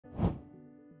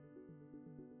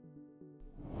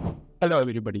Hello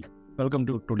everybody, welcome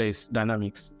to today's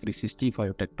Dynamics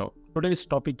 365 Tech Talk. Today's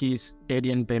topic is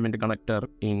Adyen Payment Connector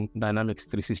in Dynamics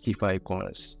 365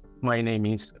 Commerce. My name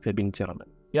is Febin Cheraman.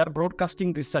 We are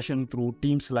broadcasting this session through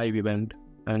Teams live event,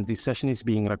 and this session is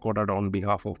being recorded on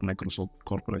behalf of Microsoft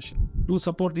Corporation. To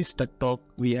support this Tech Talk,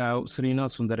 we have Srina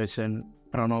Sundaresan,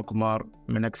 Pranav Kumar,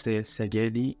 Menakse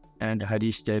Segedi, and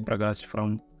Harish Jaiprakash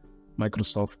from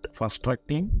Microsoft FastTrack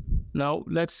team. Now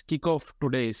let's kick off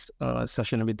today's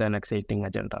session with an exciting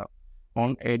agenda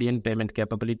on Adyen payment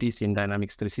capabilities in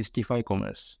Dynamics 365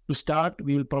 Commerce. To start,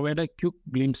 we will provide a quick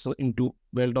glimpse into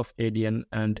world of Adyen,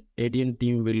 and Adyen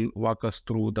team will walk us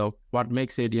through what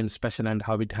makes Adyen special and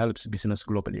how it helps business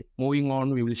globally. Moving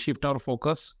on, we will shift our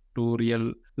focus to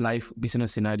real life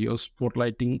business scenarios,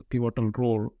 spotlighting pivotal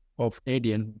role of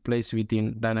Adyen plays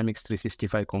within Dynamics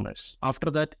 365 Commerce.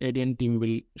 After that, Adyen team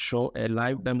will show a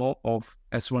live demo of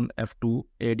S1 F2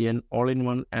 Adyen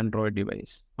all-in-one Android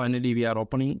device. Finally, we are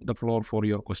opening the floor for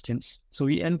your questions. So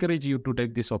we encourage you to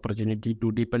take this opportunity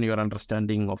to deepen your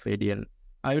understanding of Adyen.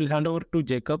 I will hand over to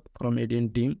Jacob from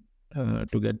Adyen team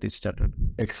to get this started.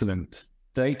 Excellent.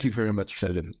 Thank you very much,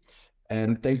 Sheldon.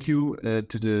 And thank you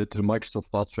to the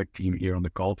Microsoft FastTrack team here on the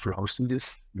call for hosting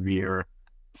this. We are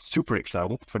super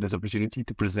excited for this opportunity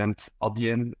to present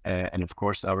Adyen and of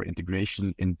course our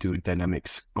integration into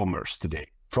Dynamics Commerce today.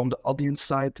 From the Adyen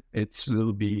side, it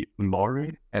will be Laura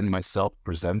and myself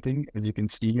presenting. As you can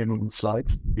see here on the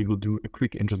slides, we will do a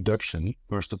quick introduction,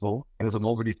 first of all. As I'm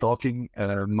already talking,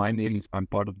 I'm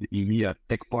part of the EMEA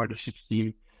Tech Partnerships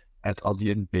team at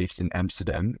Adyen based in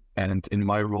Amsterdam. And in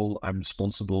my role, I'm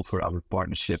responsible for our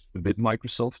partnership with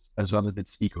Microsoft, as well as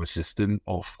its ecosystem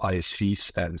of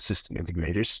ISVs and system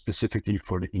integrators, specifically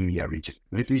for the EMEA region.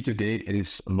 With me today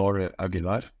is Laura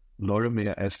Aguilar. Laura, may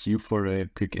I ask you for a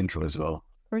quick intro as well?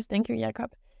 Of course, thank you,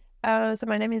 Jacob. So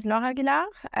my name is Laura Aguilar.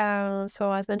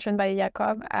 So as mentioned by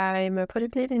Jacob, I'm a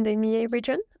product lead in the EMEA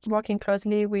region, working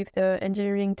closely with the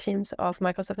engineering teams of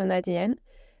Microsoft and Adyen,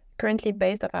 currently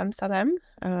based out of Amsterdam,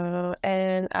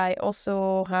 and I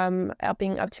also am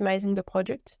helping optimizing the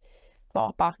project for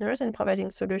our partners and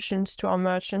providing solutions to our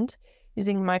merchants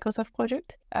using Microsoft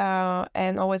project,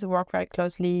 and always work very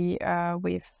closely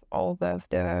with all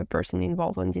the person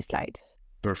involved on this slide.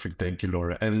 Perfect, thank you,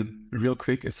 Laura. And real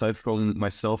quick, aside from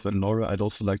myself and Laura, I'd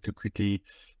also like to quickly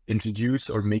introduce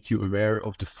or make you aware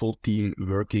of the full team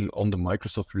working on the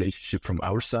Microsoft relationship from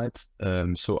our side.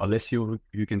 So Alessio,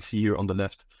 you can see here on the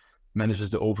left, manages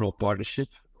the overall partnership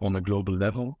on a global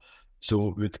level.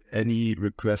 So with any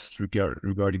requests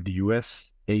regarding the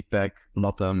US, APAC,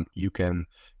 LATAM, you can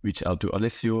reach out to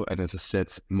Alessio. And as I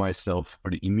said, myself for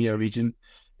the EMEA region.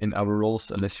 In our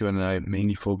roles, Alessio and I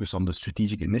mainly focus on the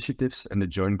strategic initiatives and the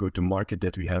joint go-to-market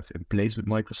that we have in place with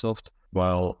Microsoft,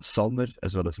 while Sander,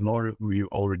 as well as Laura, who you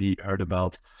already heard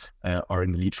about, are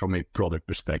in the lead from a product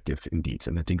perspective indeed.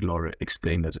 And I think Laura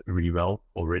explained that really well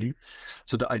already.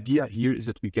 So the idea here is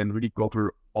that we can really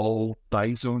cover all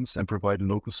time zones and provide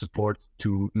local support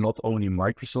to not only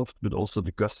Microsoft, but also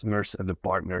the customers and the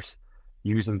partners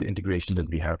using the integration that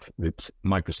we have with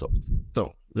Microsoft.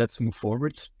 So let's move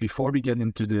forward. Before we get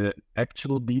into the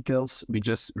actual details, we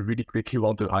just really quickly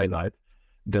want to highlight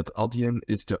that Adyen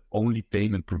is the only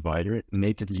payment provider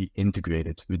natively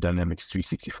integrated with Dynamics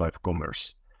 365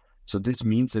 Commerce. So this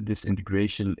means that this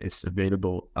integration is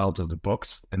available out of the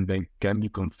box and then can be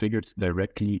configured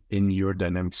directly in your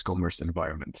Dynamics Commerce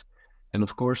environment. And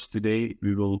of course, today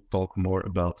we will talk more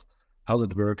about how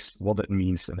that works, what that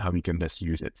means, and how we can best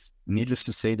use it. Needless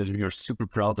to say that we are super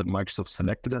proud that Microsoft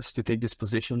selected us to take this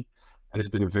position, and it's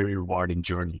been a very rewarding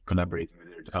journey collaborating with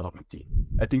their development team.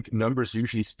 I think numbers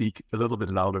usually speak a little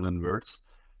bit louder than words,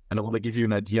 and I want to give you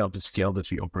an idea of the scale that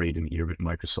we operate in here with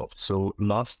Microsoft. So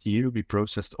last year, we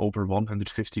processed over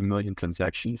 150 million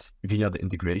transactions via the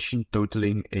integration,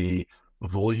 totaling a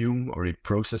volume or a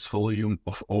process volume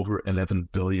of over 11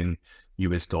 billion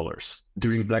US dollars.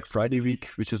 During Black Friday week,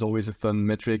 which is always a fun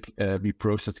metric, we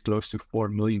processed close to 4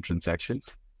 million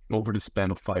transactions over the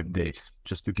span of 5 days,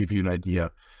 just to give you an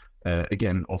idea,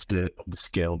 again, of the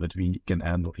scale that we can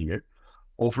handle here.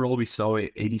 Overall, we saw a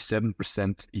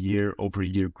 87%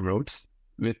 year-over-year growth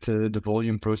with the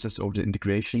volume processed over the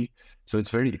integration. So it's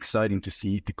very exciting to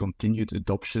see the continued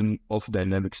adoption of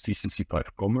Dynamics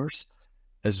 365 Commerce,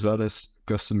 as well as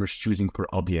customers choosing for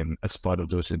Adyen as part of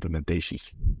those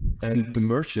implementations. And the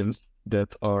merchants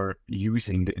that are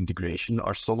using the integration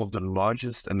are some of the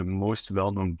largest and the most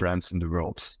well-known brands in the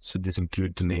world. So this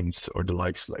includes the names or the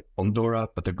likes like Pandora,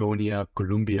 Patagonia,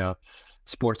 Columbia,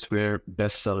 sportswear,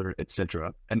 bestseller,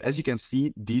 etc. And as you can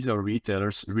see, these are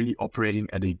retailers really operating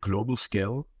at a global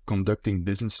scale, conducting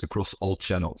business across all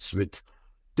channels with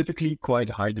typically quite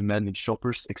high demanding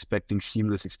shoppers expecting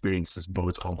seamless experiences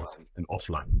both online and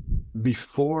offline.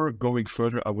 Before going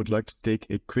further, I would like to take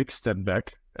a quick step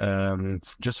back,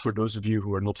 just for those of you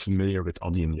who are not familiar with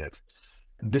Adyen yet.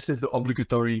 This is the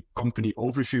obligatory company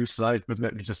overview slide, but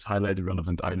let me just highlight the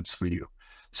relevant items for you.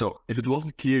 So if it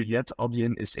wasn't clear yet,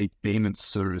 Adyen is a payment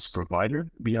service provider.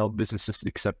 We help businesses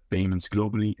accept payments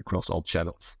globally across all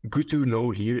channels. Good to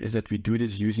know here is that we do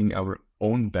this using our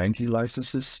own banking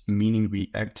licenses, meaning we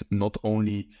act not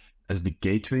only as the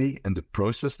gateway and the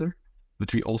processor,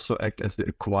 but we also act as the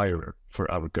acquirer for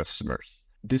our customers.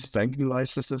 These banking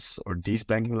licenses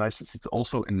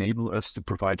also enable us to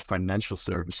provide financial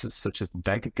services such as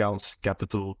bank accounts,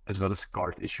 capital, as well as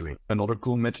card issuing. Another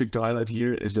cool metric to highlight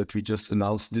here is that we just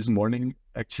announced this morning,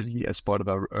 actually, as part of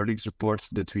our earnings report,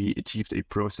 that we achieved a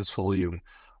process volume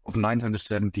of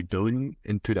 970 billion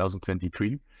in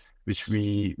 2023, which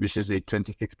is a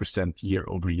 26%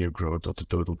 year-over-year growth of the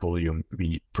total volume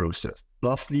we processed.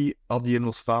 Lastly, Adyen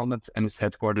was founded and is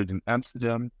headquartered in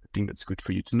Amsterdam. I think that's good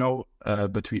for you to know,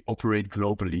 but we operate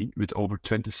globally with over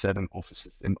 27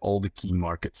 offices in all the key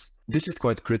markets. This is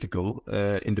quite critical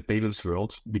in the payments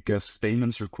world because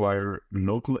payments require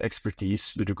local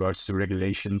expertise with regards to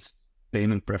regulations,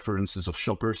 payment preferences of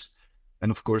shoppers,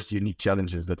 and of course, the unique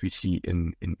challenges that we see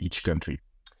in each country.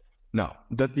 Now,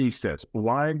 that being said,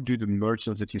 why do the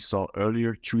merchants that you saw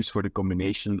earlier choose for the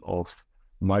combination of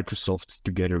Microsoft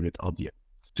together with Adyen?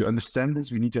 To understand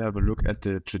this, we need to have a look at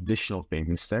the traditional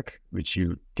payment stack, which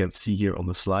you can see here on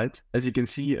the slide. As you can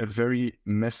see, a very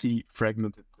messy,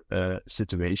 fragmented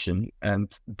situation.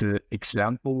 And the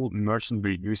example merchant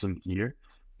we're using here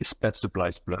is Pet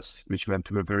Supplies Plus, which went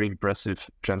through a very impressive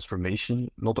transformation,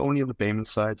 not only on the payment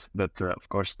side, but of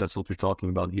course, that's what we're talking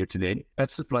about here today.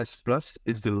 Pet Supplies Plus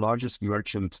is the largest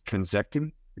merchant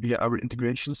transacting via our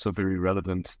integration, so very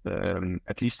relevant,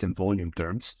 at least in volume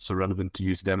terms, so relevant to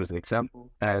use them as an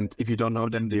example. And if you don't know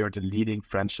them, they are the leading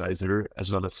franchisor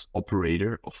as well as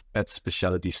operator of pet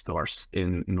specialty stores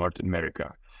in North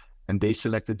America. And they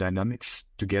selected Dynamics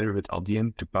together with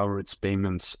Adyen to power its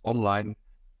payments online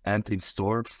and in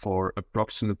store for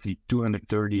approximately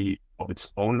 230 of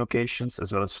its own locations,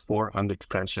 as well as 400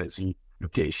 franchisee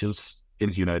locations in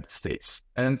the United States.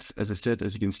 And as I said,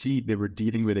 as you can see, they were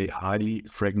dealing with a highly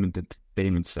fragmented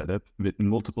payment setup with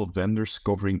multiple vendors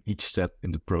covering each step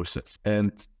in the process.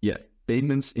 And yeah,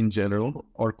 payments in general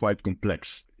are quite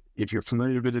complex. If you're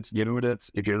familiar with it, you know that.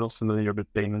 If you're not familiar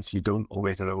with payments, you don't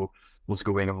always know what's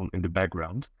going on in the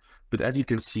background. But as you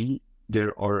can see,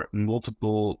 there are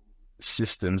multiple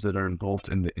systems that are involved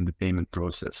in the payment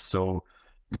process. So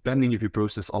depending if you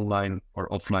process online or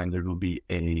offline, there will be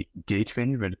a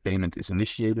gateway where the payment is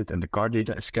initiated and the card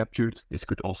data is captured. This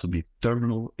could also be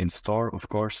terminal in store, of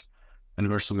course, and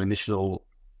where some initial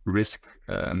risk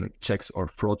checks or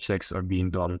fraud checks are being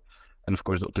done, and of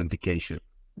course the authentication.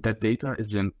 That data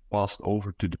is then passed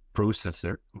over to the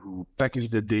processor, who package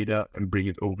the data and bring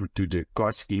it over to the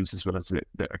card schemes as well as the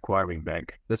acquiring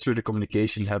bank. That's where the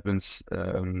communication happens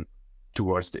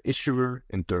towards the issuer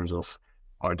in terms of,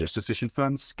 are there sufficient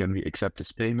funds? Can we accept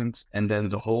this payment? And then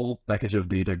the whole package of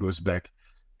data goes back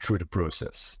through the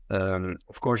process.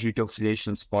 Of course,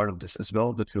 reconciliation is part of this as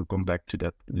well, but we'll come back to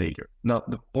that later. Now,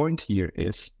 the point here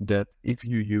is that if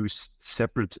you use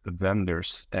separate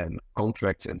vendors and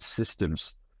contracts and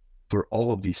systems for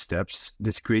all of these steps,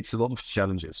 this creates a lot of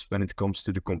challenges when it comes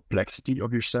to the complexity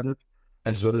of your setup,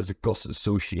 as well as the costs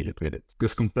associated with it.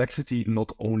 Because complexity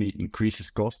not only increases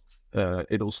costs,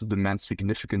 it also demands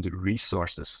significant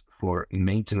resources for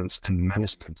maintenance and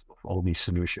management of all these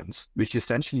solutions, which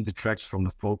essentially detracts from the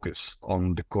focus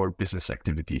on the core business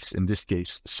activities, in this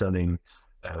case, selling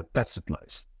pet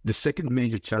supplies. The second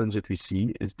major challenge that we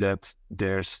see is that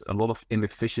there's a lot of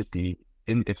inefficiency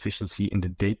in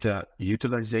the data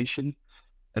utilization,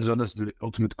 as well as the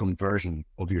ultimate conversion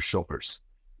of your shoppers.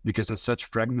 Because in such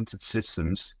fragmented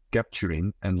systems,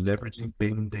 capturing and leveraging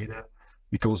payment data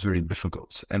becomes very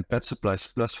difficult. And Pet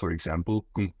Supplies Plus, for example,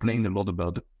 complained a lot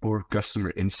about the poor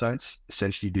customer insights.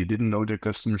 Essentially, they didn't know their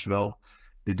customers well.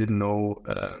 They didn't know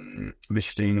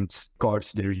which payment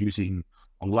cards they're using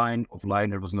online, offline.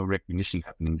 There was no recognition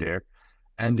happening there.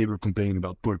 And they were complaining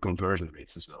about poor conversion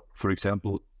rates as well. For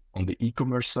example, on the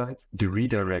e-commerce side, the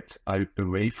redirect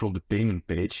away from the payment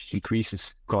page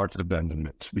increases cart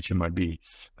abandonment, which you might be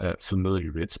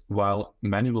familiar with, while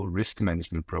manual risk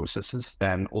management processes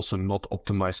and also not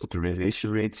optimized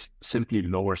authorization rates simply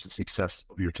lowers the success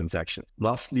of your transaction.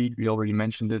 Lastly, we already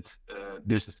mentioned it,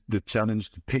 there's the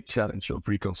big challenge of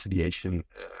reconciliation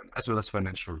as well as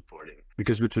financial reporting.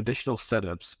 Because with traditional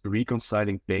setups,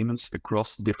 reconciling payments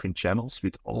across different channels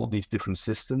with all these different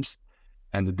systems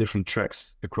and the different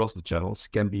tracks across the channels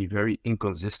can be very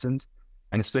inconsistent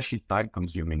and especially time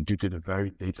consuming due to the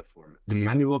varied data format. The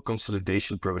manual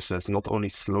consolidation process not only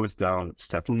slows down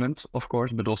settlement, of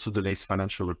course, but also delays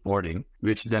financial reporting,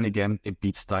 which then again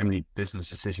impedes timely business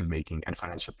decision making and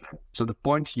financial planning. So the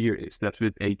point here is that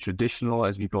with a traditional,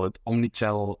 as we call it,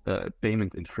 omni-channel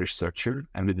payment infrastructure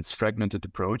and with its fragmented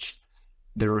approach,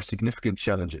 there are significant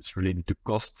challenges related to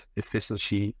cost,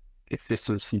 efficiency,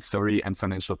 and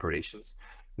financial operations,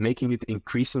 making it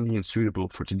increasingly unsuitable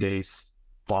for today's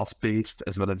fast-paced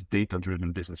as well as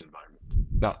data-driven business environment.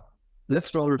 Now,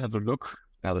 let's rather have a look,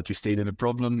 now that we stated the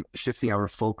problem, shifting our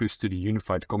focus to the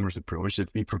unified commerce approach that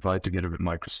we provide together with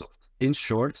Microsoft. In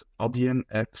short, Adyen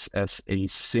acts as a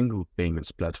single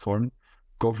payments platform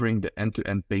covering the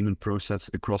end-to-end payment process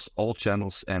across all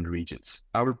channels and regions.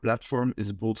 Our platform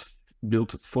is built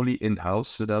fully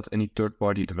in-house without any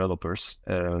third-party developers,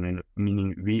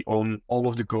 meaning we own all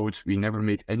of the code, we never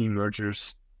made any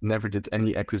mergers, never did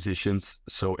any acquisitions,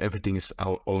 so everything is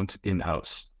owned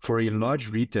in-house. For a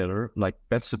large retailer like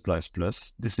Pet Supplies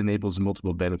Plus, this enables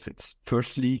multiple benefits.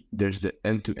 Firstly, there's the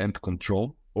end-to-end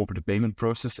control over the payment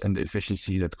process and the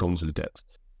efficiency that comes with that.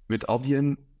 With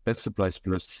Adyen, Pet Supplies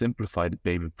Plus simplify the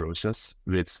payment process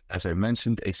with, as I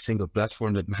mentioned, a single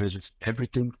platform that manages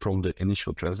everything from the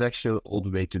initial transaction all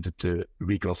the way to the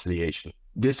reconciliation.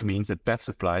 This means that Pet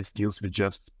Supplies deals with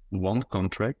just one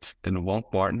contract and one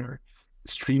partner,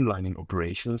 streamlining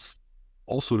operations,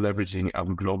 also leveraging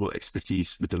our global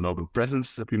expertise with the local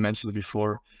presence that we mentioned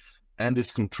before. And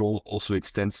this control also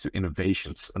extends to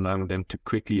innovations, allowing them to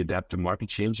quickly adapt to market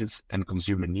changes and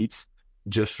consumer needs,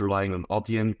 just relying on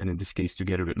Adyen, and in this case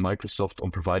together with Microsoft, on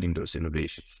providing those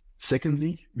innovations.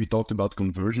 Secondly, we talked about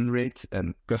conversion rate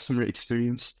and customer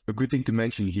experience. A good thing to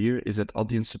mention here is that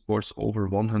Adyen supports over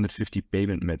 150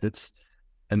 payment methods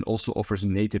and also offers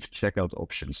native checkout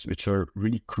options, which are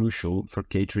really crucial for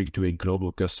catering to a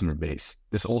global customer base.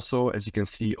 There's also, as you can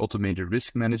see, automated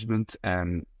risk management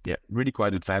and really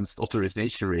quite advanced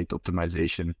authorization rate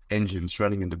optimization engines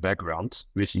running in the background,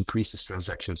 which increases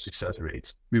transaction success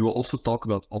rates. We will also talk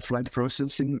about offline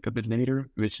processing a bit later,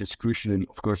 which is crucial in,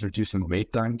 of course, reducing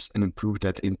wait times and improve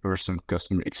that in-person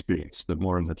customer experience, but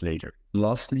more on that later.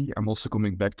 Lastly, I'm also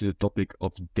coming back to the topic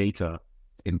of data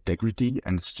integrity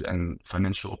and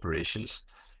financial operations,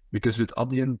 because with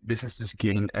Adyen, businesses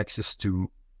gain access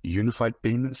to unified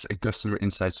payments and customer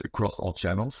insights across all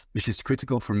channels, which is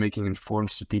critical for making informed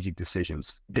strategic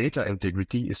decisions. Data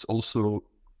integrity is also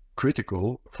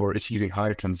critical for achieving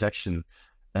higher transaction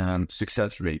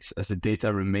success rates, as the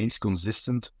data remains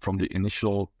consistent from the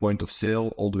initial point of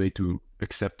sale all the way to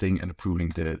accepting and approving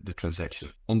the transaction.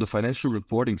 On the financial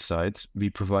reporting side, we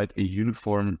provide a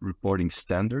uniform reporting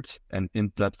standard and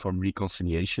in-platform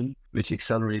reconciliation, which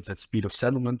accelerates that speed of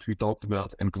settlement we talked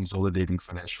about and consolidating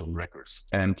financial records.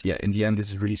 And in the end,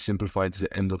 this really simplifies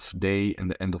the end of day and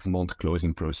the end of month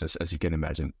closing process, as you can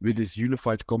imagine. With this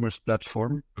unified commerce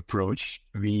platform approach,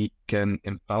 we can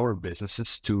empower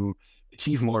businesses to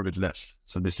achieve more with less.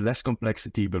 So there's less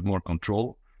complexity, but more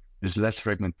control. There's less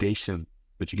fragmentation,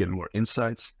 but you get more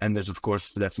insights. And there's, of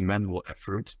course, less manual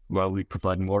effort while we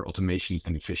provide more automation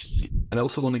and efficiency. And I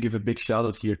also want to give a big shout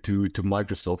out here to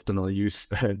Microsoft, and I'll use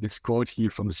this quote here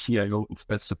from the CIO of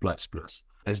Pet Supplies Plus,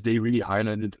 as they really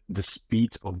highlighted the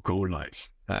speed of go live.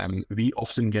 We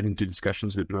often get into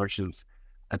discussions with merchants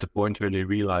at the point where they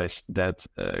realize that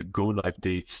go live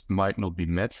dates might not be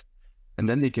met. And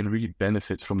then they can really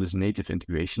benefit from this native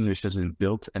integration, which has been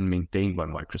built and maintained by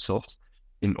Microsoft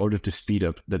in order to speed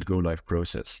up that go-live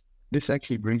process. This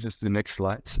actually brings us to the next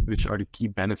slide, which are the key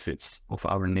benefits of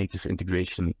our native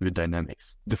integration with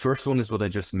Dynamics. The first one is what I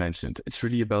just mentioned. It's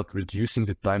really about reducing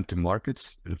the time to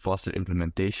market with faster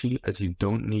implementation, as you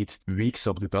don't need weeks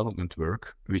of development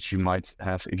work, which you might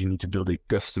have if you need to build a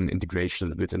custom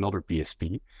integration with another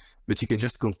PSP, but you can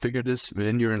just configure this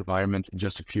within your environment in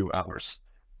just a few hours,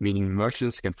 meaning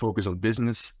merchants can focus on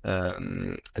business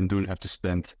and don't have to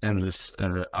spend endless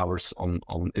hours on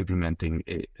implementing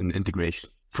an integration.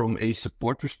 From a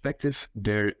support perspective,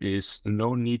 there is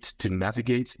no need to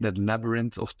navigate that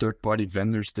labyrinth of third-party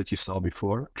vendors that you saw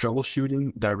before.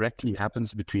 Troubleshooting directly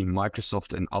happens between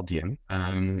Microsoft and Adyen,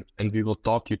 and we will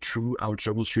talk you through our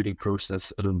troubleshooting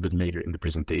process a little bit later in the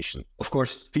presentation. Of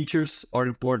course, features are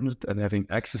important, and having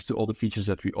access to all the features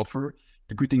that we offer.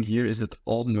 The good thing here is that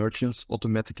all merchants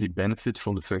automatically benefit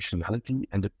from the functionality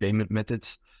and the payment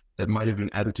methods that might have been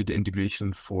added to the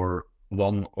integration for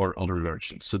one or other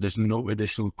merchant. So there's no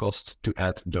additional cost to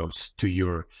add those to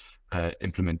your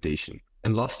implementation.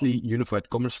 And lastly, unified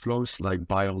commerce flows like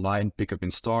buy online, pick up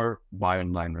in store, buy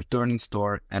online, return in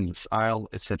store, endless aisle,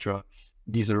 etc.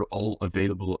 these are all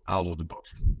available out of the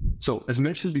box. So as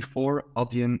mentioned before,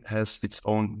 Adyen has its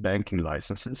own banking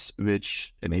licenses,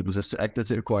 which enables us to act as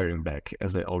the acquiring bank,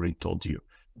 as I already told you.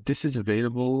 This is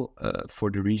available for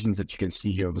the regions that you can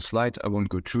see here on the slide. I won't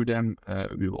go through them.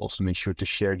 We will also make sure to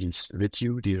share these with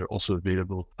you. These are also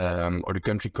available, or the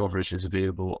country coverage is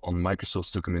available on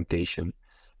Microsoft's documentation.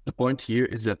 The point here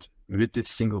is that with this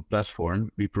single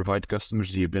platform, we provide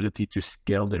customers the ability to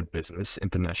scale their business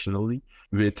internationally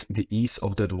with the ease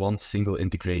of that one single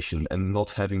integration and not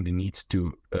having the need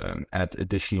to add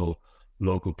additional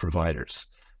local providers.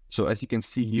 So as you can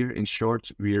see here, in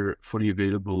short, we're fully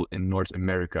available in North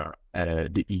America,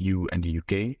 the EU and the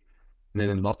UK. And then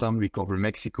in LATAM, we cover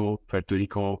Mexico, Puerto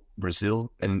Rico,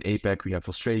 Brazil. And in APAC, we have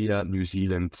Australia, New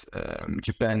Zealand,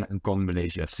 Japan, and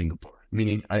Malaysia, Singapore.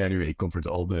 Meaning I anyway covered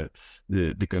all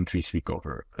the countries we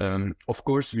cover. Of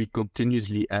course, we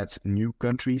continuously add new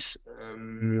countries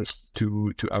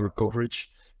to our coverage,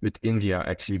 with India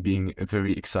actually being a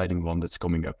very exciting one that's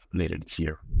coming up later this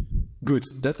year. Good.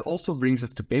 That also brings us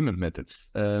to payment methods.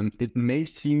 It may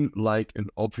seem like an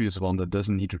obvious one that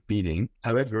doesn't need repeating.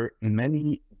 However,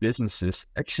 many businesses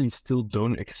actually still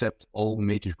don't accept all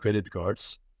major credit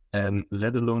cards, and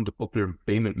let alone the popular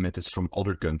payment methods from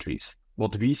other countries.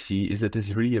 What we see is that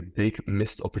it's really a big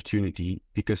missed opportunity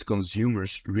because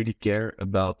consumers really care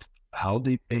about how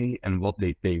they pay and what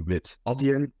they pay with.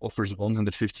 Adyen offers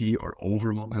 150 or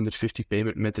over 150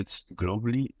 payment methods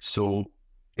globally. So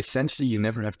essentially, you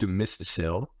never have to miss the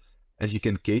sale, as you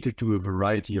can cater to a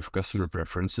variety of customer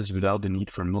preferences without the need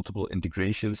for multiple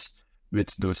integrations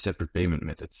with those separate payment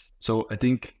methods. So I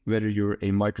think whether you're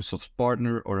a Microsoft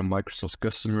partner or a Microsoft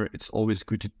customer, it's always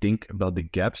good to think about the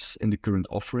gaps in the current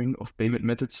offering of payment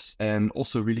methods, and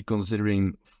also really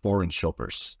considering foreign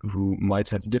shoppers who might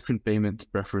have different payment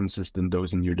preferences than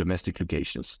those in your domestic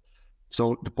locations.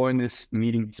 So the point is,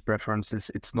 meeting these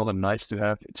preferences, it's not a nice to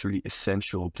have, it's really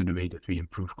essential to the way that we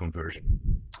improve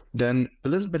conversion. Then a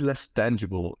little bit less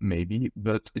tangible maybe,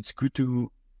 but it's good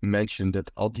to mention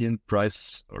that Adyen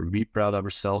we pride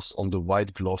ourselves on the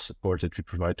white glove support that we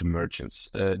provide to merchants.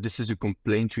 This is a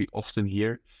complaint we often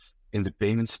hear in the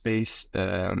payment space,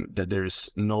 that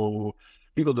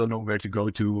people don't know where to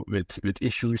go to with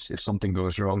issues. If something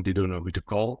goes wrong, they don't know who to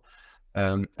call.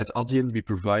 At Adyen, we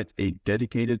provide a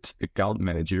dedicated account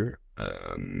manager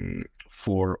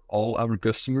for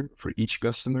each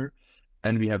customer,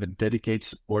 and we have a dedicated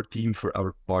support team for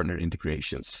our partner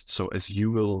integrations. So as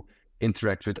you will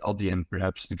interact with Adyen,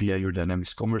 perhaps via your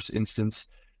Dynamics Commerce instance,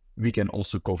 we can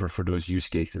also cover for those use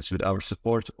cases with our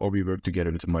support, or we work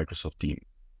together with the Microsoft team.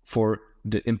 For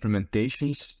the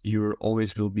implementations, you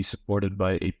always will be supported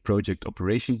by a project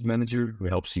operations manager who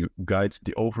helps you guide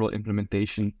the overall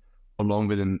implementation, along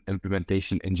with an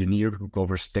implementation engineer who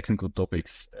covers technical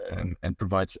topics and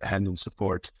provides hands-on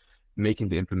support, making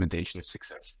the implementation a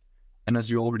success. And as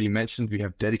you already mentioned, we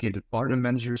have dedicated partner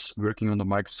managers working on the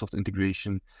Microsoft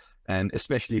integration, and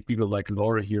especially people like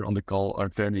Laura here on the call are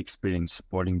very experienced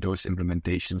supporting those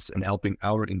implementations and helping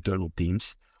our internal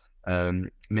teams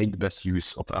make the best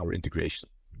use of our integration.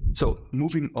 So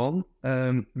moving on,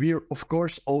 we are of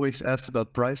course always asked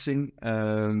about pricing.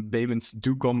 Payments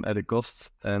do come at a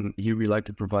cost, and here we like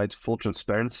to provide full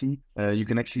transparency. You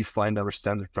can actually find our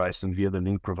standard pricing via the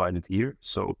link provided here.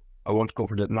 So I won't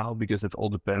cover that now because it all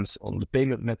depends on the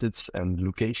payment methods and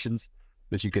locations,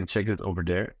 but you can check it over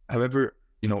there. However,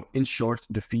 in short,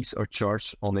 the fees are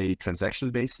charged on a transaction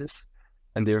basis,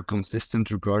 and they are consistent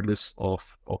regardless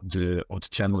of the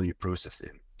channel you process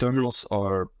in. Terminals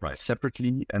are priced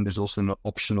separately, and there's also an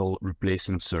optional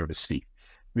replacement service fee.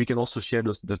 We can also share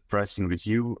that pricing with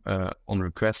you on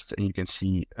request, and you can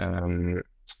see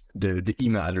the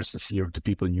email addresses here of the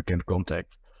people you can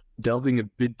contact. Delving a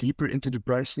bit deeper into the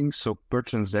pricing, so per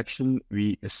transaction,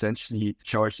 we essentially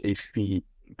charge a fee,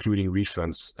 including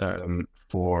refunds,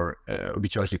 we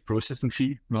charge a processing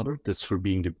fee, rather, that's for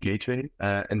being the gateway.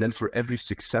 And then for every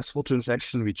successful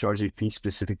transaction, we charge a fee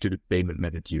specific to the payment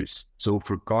method used. So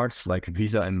for cards like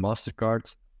Visa and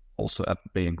MasterCard, also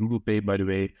Apple Pay and Google Pay, by the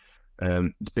way,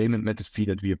 the payment method fee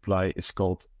that we apply is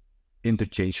called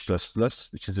Interchange Plus,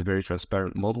 which is a very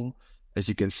transparent model. As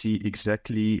you can see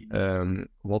exactly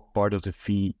what part of the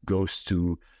fee goes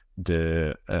to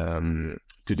the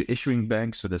issuing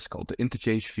bank, so that's called the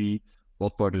interchange fee,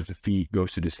 what part of the fee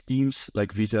goes to the schemes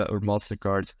like Visa or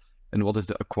MasterCard, and what is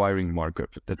the acquiring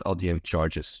markup that Adyen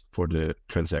charges for the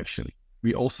transaction.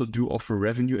 We also do offer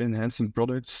revenue enhancing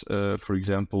products, for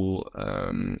example,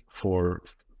 for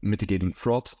mitigating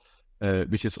fraud.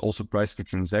 which is also priced per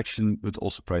transaction, but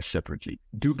also priced separately.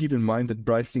 Do keep in mind that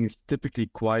pricing is typically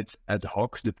quite ad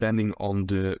hoc, depending on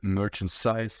the merchant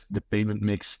size, the payment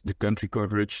mix, the country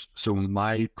coverage. So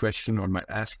my question or my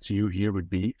ask to you here would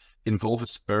be, involve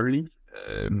us early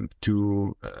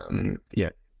to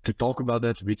talk about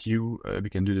that with you. We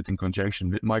can do that in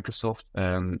conjunction with Microsoft.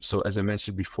 So as I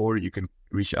mentioned before, you can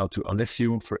reach out to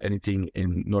Alessio for anything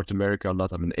in North America,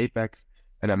 LATAM, and APAC.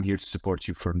 And I'm here to support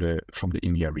you from the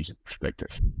EMEA region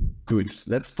perspective. Good.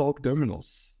 Let's talk terminals.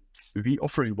 We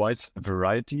offer a wide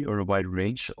variety or a wide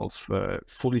range of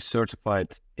fully certified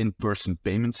in-person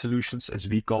payment solutions, as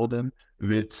we call them,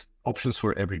 with options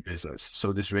for every business.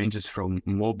 So this ranges from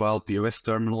mobile POS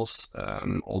terminals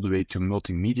all the way to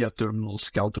multimedia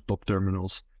terminals, countertop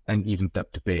terminals, and even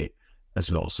tap to pay as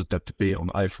well. So tap to pay on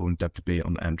iPhone, tap to pay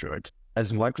on Android.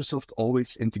 As Microsoft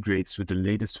always integrates with the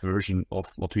latest version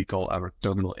of what we call our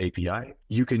terminal API,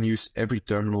 you can use every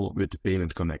terminal with the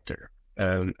payment connector.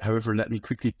 However, let me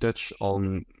quickly touch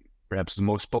on perhaps the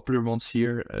most popular ones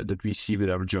here that we see with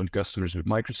our joint customers with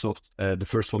Microsoft. The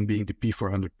first one being the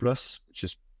P400 Plus, which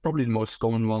is probably the most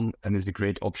common one and is a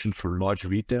great option for large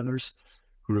retailers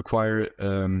who require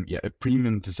a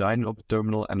premium design of the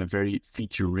terminal and a very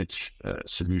feature-rich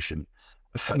solution.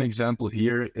 A fun example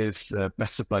here is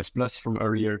Best Supplies Plus from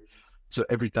earlier. So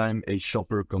every time a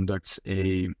shopper conducts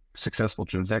a successful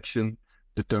transaction,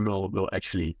 the terminal will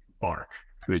actually bark,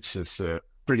 which is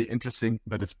pretty interesting,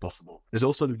 but it's possible. There's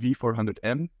also the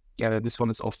V400M. This one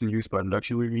is often used by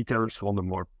luxury retailers who want a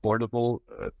more portable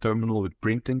terminal with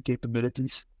printing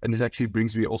capabilities. And this actually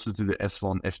brings me also to the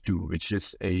S1 F2, which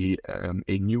is a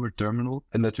newer terminal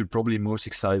and that we're probably most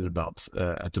excited about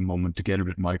at the moment together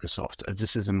with Microsoft. As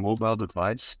this is a mobile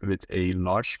device with a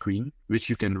large screen, which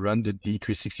you can run the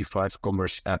D365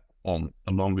 Commerce app on,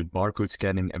 along with barcode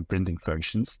scanning and printing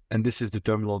functions. And this is the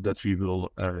terminal that we will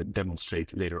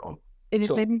demonstrate later on. It is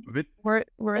maybe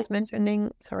worth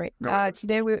mentioning,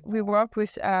 today we work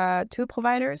with two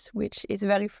providers, which is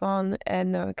Verifone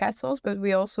and Castles, but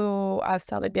we also have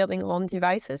started building our own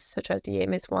devices, such as the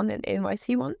MS1 and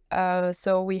NYC1.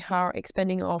 So we are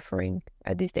expanding our offering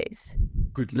these days.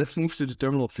 Good. Let's move to the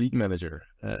Terminal Fleet Manager.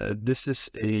 This is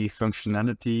a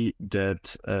functionality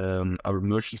that our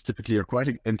merchants typically are quite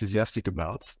enthusiastic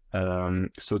about.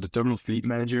 So the Terminal Fleet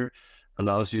Manager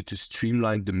allows you to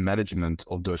streamline the management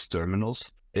of those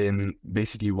terminals in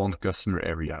basically one customer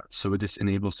area. So this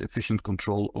enables efficient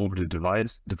control over the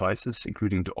devices,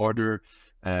 including the order,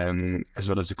 as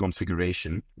well as the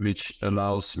configuration, which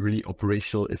allows really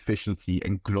operational efficiency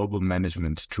and global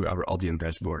management through our Adyen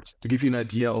dashboard. To give you an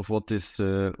idea of what this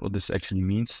actually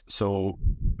means, so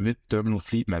with Terminal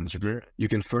Fleet Manager, you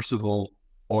can first of all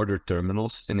order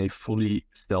terminals in a fully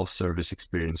self-service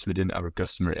experience within our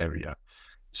customer area.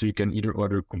 So you can either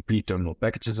order complete terminal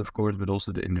packages, of course, but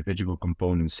also the individual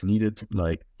components needed,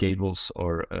 like cables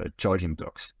or charging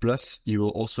docks. Plus, you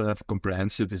will also have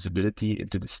comprehensive visibility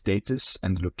into the status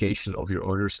and location of your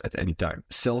orders at any time.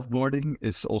 Self-boarding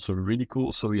is also really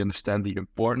cool, so we understand the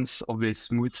importance of a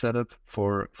smooth setup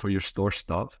for your store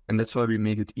staff. And that's why we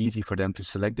made it easy for them to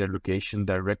select their location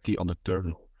directly on the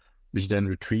terminal, which then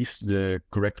retrieves the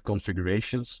correct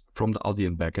configurations from the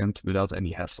Adyen backend without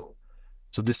any hassle.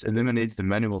 So this eliminates the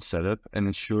manual setup and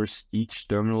ensures each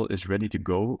terminal is ready to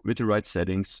go with the right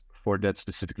settings for that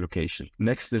specific location.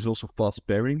 Next, there's also fast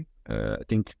pairing. I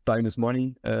think time is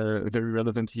money, very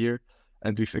relevant here.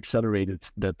 And we've accelerated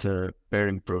that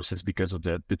pairing process because of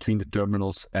that between the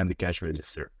terminals and the cash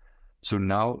register. So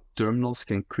now terminals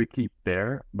can quickly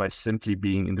pair by simply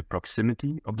being in the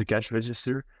proximity of the cash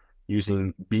register,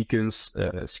 using beacons,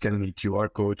 scanning a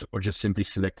QR code, or just simply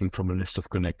selecting from a list of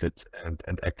connected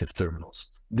and active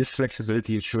terminals. This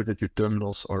flexibility ensures that your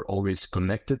terminals are always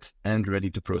connected and ready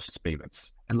to process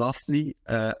payments. And lastly,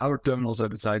 our terminals are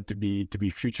designed to be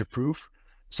future-proof,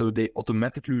 so they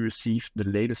automatically receive the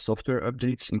latest software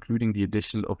updates, including the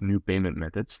addition of new payment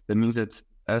methods. That means that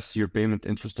as your payment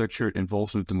infrastructure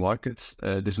evolves with the markets,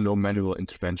 there's no manual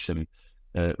intervention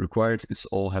required. It's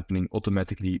all happening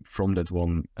automatically from that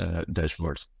one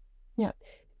dashboard. Yeah.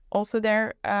 Also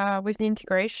there, with the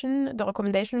integration, the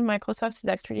recommendation of Microsoft is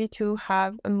actually to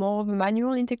have a more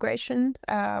manual integration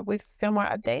with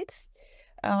firmware updates.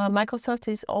 Microsoft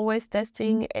is always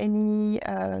testing any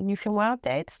new firmware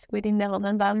updates within their own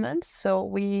environment, so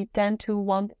we tend to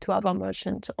want to have our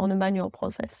merchant on a manual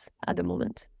process at the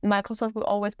moment. Microsoft will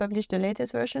always publish the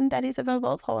latest version that is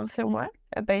available for our firmware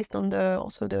based on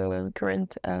the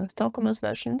current store commerce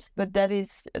versions, but that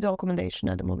is the recommendation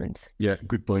at the moment. Yeah,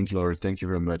 good point, Laura. Thank you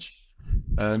very much.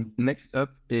 Next up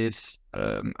is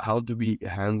how do we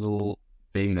handle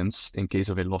payments in case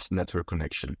of a lost network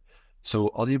connection? So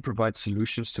Adyen provides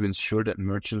solutions to ensure that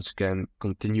merchants can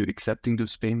continue accepting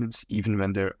those payments even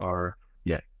when there are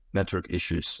network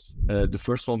issues. The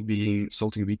first one being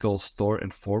something we call store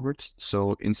and forward.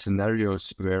 So in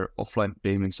scenarios where offline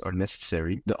payments are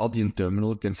necessary, the Adyen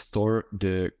terminal can store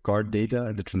the card data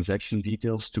and the transaction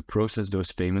details to process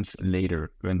those payments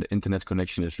later when the internet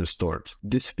connection is restored.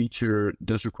 This feature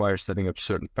does require setting up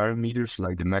certain parameters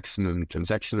like the maximum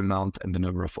transaction amount and the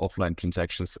number of offline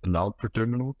transactions allowed per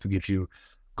terminal to give you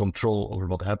control over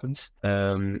what happens.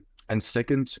 And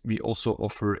second, we also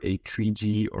offer a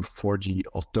 3G or 4G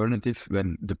alternative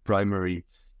when the primary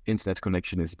internet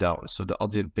connection is down. So the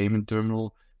Adyen payment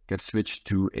terminal can switch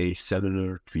to a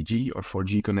cellular 3G or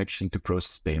 4G connection to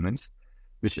process payments,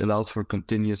 which allows for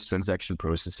continuous transaction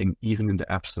processing even in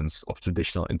the absence of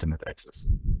traditional internet access.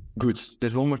 Good.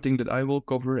 There's one more thing that I will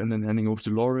cover and then handing over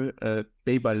to Laura.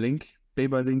 Pay by link. Pay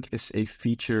by link is a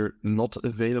feature not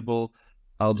available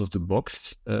out of the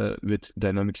box with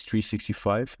Dynamics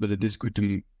 365, but it is good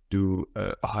to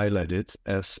highlight it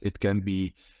as it can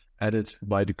be added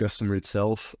by the customer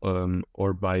itself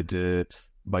or by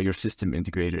your system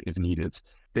integrator if needed.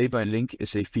 Pay by link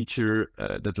is a feature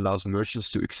that allows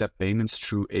merchants to accept payments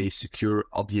through a secure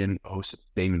Adyen hosted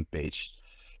payment page.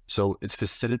 So it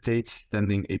facilitates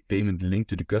sending a payment link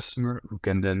to the customer who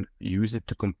can then use it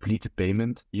to complete the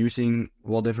payment using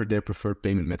whatever their preferred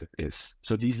payment method is.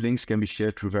 So these links can be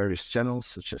shared through various channels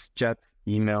such as chat,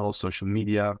 email, social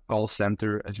media, call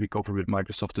center, as we cover with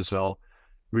Microsoft as well,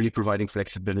 really providing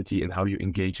flexibility in how you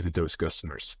engage with those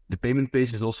customers. The payment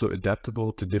page is also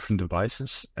adaptable to different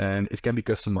devices and it can be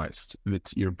customized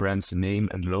with your brand's name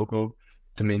and logo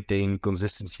to maintain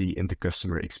consistency in the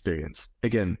customer experience.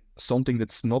 Again, something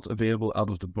that's not available out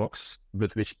of the box,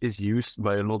 but which is used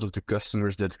by a lot of the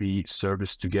customers that we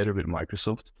service together with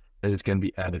Microsoft, as it can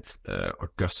be added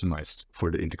or customized for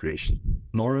the integration.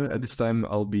 Nora, at this time,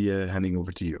 I'll be handing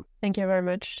over to you. Thank you very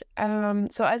much.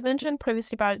 So as mentioned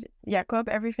previously by Jacob,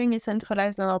 everything is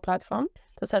centralized on our platform,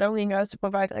 thus allowing us to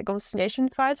provide reconciliation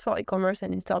files for e-commerce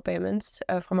and in-store payments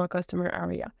from our customer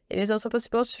area. It is also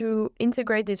possible to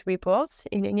integrate these reports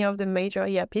in any of the major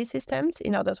ERP systems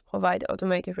in order to provide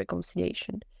automated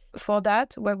reconciliation. For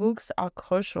that, webhooks are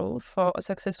crucial for a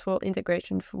successful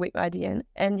integration with Adyen,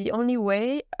 and the only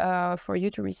way for you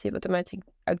to receive automatic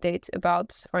updates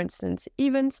about, for instance,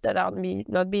 events that are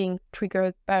not being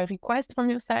triggered by a request from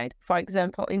your side, for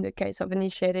example, in the case of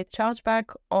initiated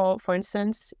chargeback, or for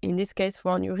instance, in this case,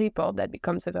 for a new report that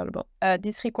becomes available.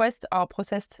 These requests are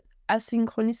processed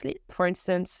asynchronously. For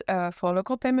instance, for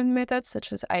local payment methods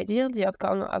such as Adyen, the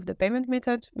outcome of the payment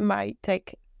method might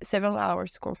take several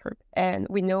hours to confirm. And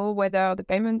we know whether the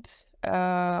payment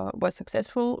was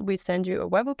successful. We send you a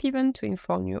webhook event to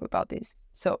inform you about this.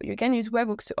 So you can use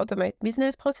webhooks to automate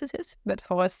business processes, but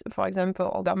for us, for example,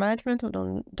 order management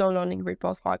or downloading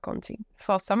reports for accounting.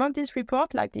 For some of these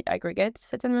reports, like the aggregate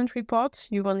settlement reports,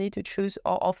 you will need to choose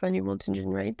how often you want to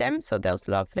generate them. So there's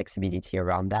a lot of flexibility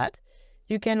around that.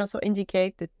 You can also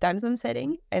indicate the time zone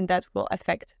setting, and that will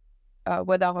affect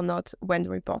whether or not when the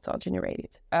reports are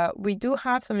generated. We do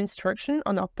have some instruction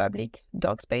on our public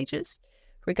docs pages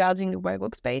regarding the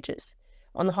webhooks pages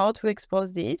on how to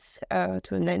expose these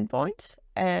to an endpoint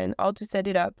and how to set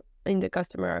it up in the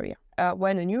customer area.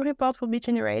 When a new report will be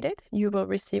generated, you will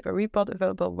receive a report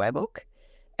available webhook,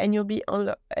 and you'll be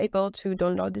able to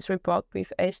download this report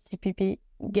with HTTP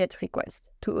GET request.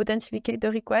 To authenticate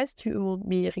the request, you will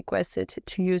be requested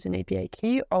to use an API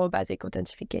key or basic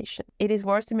authentication. It is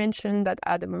worth to mention that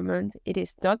at the moment, it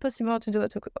is not possible to do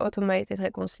automated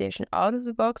reconciliation out of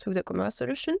the box with the commerce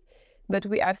solution, but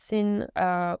we have seen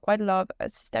quite a lot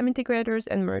of system integrators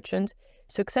and merchants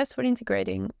successfully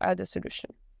integrating the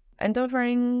solution. And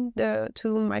offering to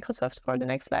Microsoft for the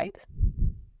next slide.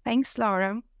 Thanks,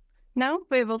 Laura. Now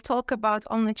we will talk about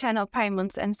omnichannel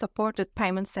payments and supported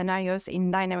payment scenarios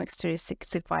in Dynamics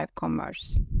 365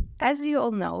 Commerce. As you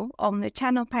all know,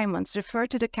 omnichannel payments refer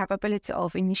to the capability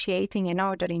of initiating an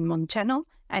order in one channel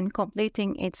and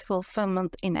completing its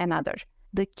fulfillment in another.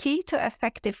 The key to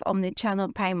effective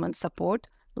omnichannel payment support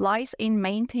lies in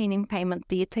maintaining payment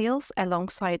details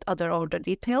alongside other order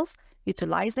details,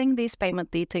 utilizing these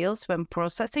payment details when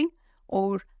processing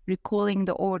or recalling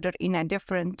the order in a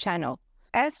different channel.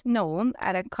 As known,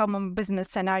 a common business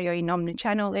scenario in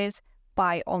omnichannel is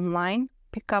buy online,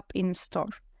 pick up in store.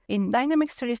 In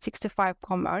Dynamics 365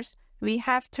 Commerce, we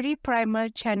have three primary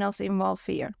channels involved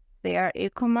here. They are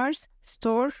e-commerce,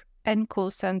 store, and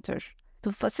call center.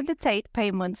 To facilitate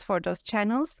payments for those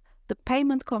channels, the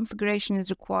payment configuration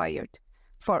is required.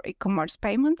 For e-commerce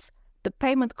payments, the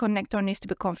payment connector needs to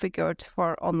be configured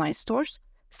for online stores.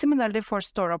 Similarly, for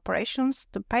store operations,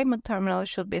 the payment terminal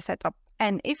should be set up.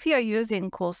 And if you are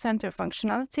using call center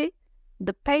functionality,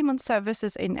 the payment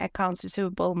services in accounts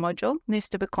receivable module needs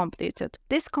to be completed.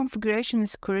 This configuration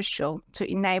is crucial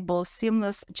to enable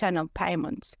seamless channel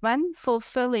payments. When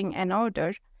fulfilling an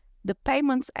order, the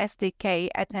payments SDK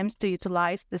attempts to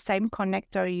utilize the same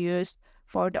connector used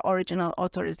for the original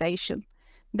authorization.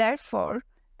 Therefore,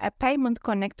 a payment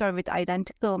connector with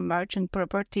identical merchant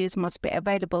properties must be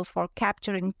available for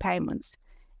capturing payments.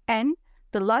 And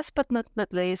the last but not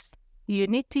least, you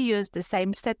need to use the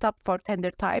same setup for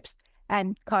tender types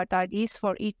and card IDs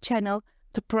for each channel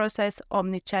to process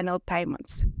omni-channel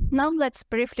payments. Now let's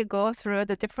briefly go through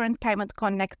the different payment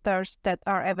connectors that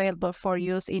are available for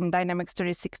use in Dynamics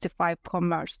 365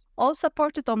 Commerce. All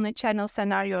supported omni-channel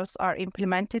scenarios are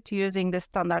implemented using the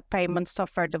standard payment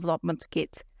software development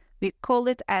kit. We call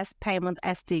it as Payment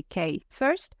SDK.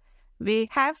 First, we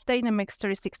have Dynamics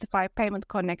 365 Payment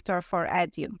Connector for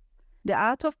Adyen. The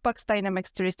out-of-box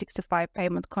Dynamics 365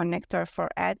 Payment Connector for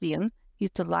Adyen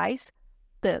utilizes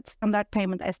the standard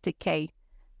Payment SDK.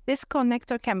 This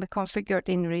connector can be configured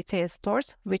in retail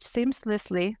stores, which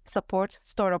seamlessly support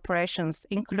store operations,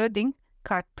 including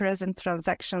card-present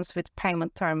transactions with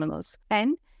payment terminals.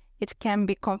 And it can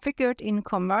be configured in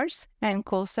commerce and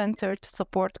call center to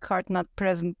support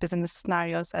card-not-present business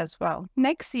scenarios as well.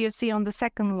 Next, you see on the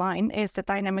second line is the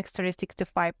Dynamics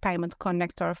 365 Payment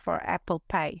Connector for Apple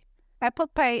Pay. Apple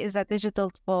Pay is a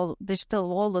digital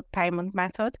wallet payment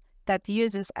method that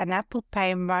uses an Apple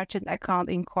Pay merchant account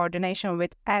in coordination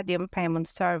with Adyen payment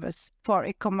service. For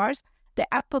e-commerce,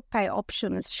 the Apple Pay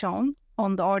option is shown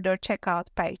on the order checkout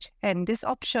page, and this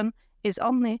option is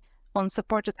only on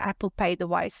supported Apple Pay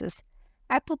devices.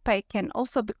 Apple Pay can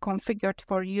also be configured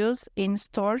for use in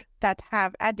stores that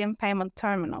have Adyen payment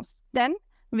terminals. Then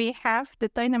we have the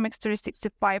Dynamics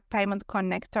 365 Payment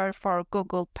Connector for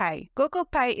Google Pay. Google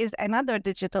Pay is another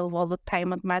digital wallet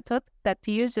payment method that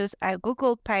uses a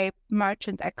Google Pay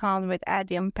merchant account with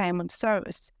Adyen payment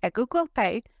service. A Google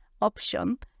Pay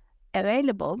option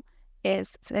available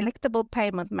is selectable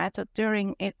payment method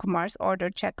during e-commerce order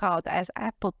checkout as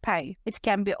Apple Pay. It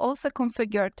can be also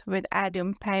configured with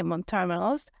Adyen payment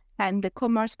terminals and the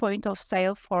commerce point of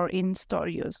sale for in-store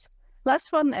use.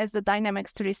 Last one is the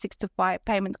Dynamics 365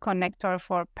 Payment Connector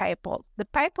for PayPal. The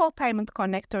PayPal Payment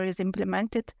Connector is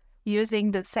implemented using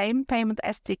the same payment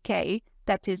SDK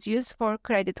that is used for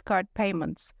credit card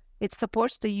payments. It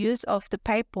supports the use of the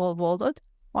PayPal wallet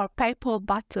or PayPal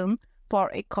button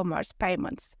for e-commerce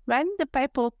payments. When the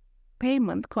PayPal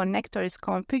Payment Connector is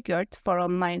configured for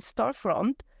online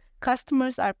storefront,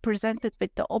 customers are presented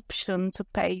with the option to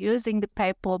pay using the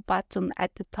PayPal button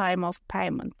at the time of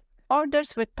payment.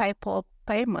 Orders with PayPal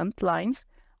payment lines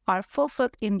are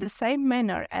fulfilled in the same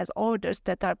manner as orders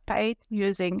that are paid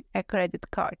using a credit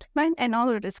card. When an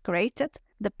order is created,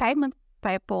 the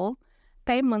PayPal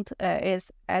payment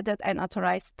is added an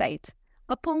authorized date.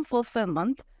 Upon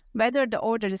fulfillment, whether the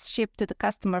order is shipped to the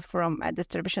customer from a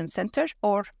distribution center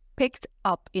or picked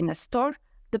up in a store,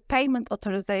 the payment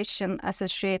authorization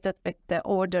associated with the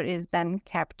order is then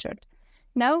captured.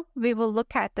 Now we will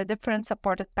look at the different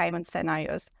supported payment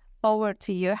scenarios. Over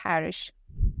to you, Harish.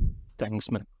 Thanks,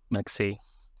 Maxi.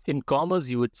 In commerce,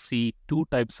 you would see two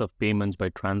types of payments by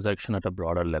transaction at a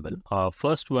broader level.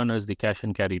 First one is the cash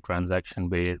and carry transaction,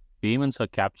 where payments are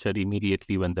captured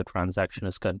immediately when the transaction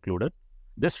is concluded.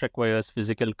 This requires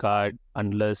physical card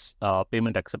unless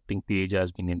payment accepting page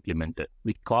has been implemented.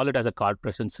 We call it as a card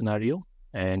present scenario.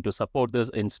 And to support this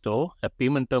in store, a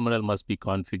payment terminal must be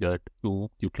configured to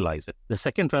utilize it. The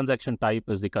second transaction type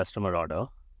is the customer order,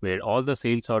 where all the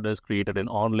sales orders created in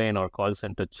online or call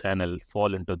center channel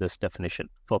fall into this definition.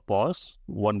 For POS,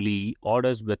 only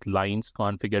orders with lines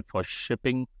configured for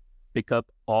shipping, pickup,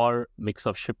 or mix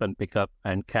of ship and pickup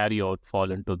and carry out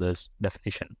fall into this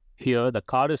definition. Here, the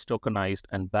card is tokenized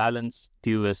and balance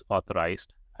due is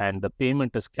authorized, and the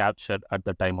payment is captured at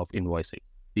the time of invoicing.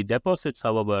 The deposits,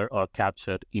 however, are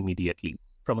captured immediately.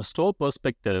 From a store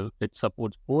perspective, it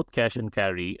supports both cash and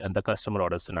carry and the customer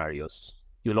order scenarios.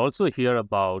 You'll also hear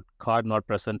about card not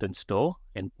present in store.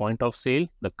 In point of sale,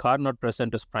 the card not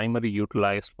present is primarily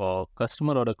utilized for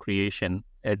customer order creation,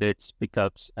 edits,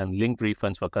 pickups, and linked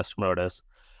refunds for customer orders,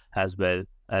 as well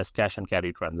as cash and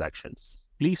carry transactions.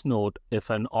 Please note, if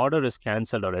an order is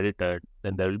cancelled or edited,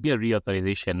 then there will be a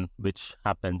reauthorization which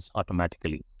happens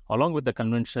automatically. Along with the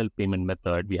conventional payment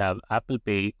method, we have Apple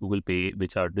Pay, Google Pay,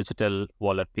 which are digital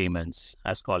wallet payments,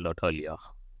 as called out earlier.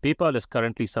 PayPal is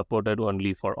currently supported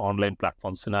only for online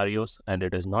platform scenarios, and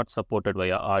it is not supported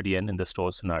via Adyen in the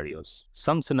store scenarios.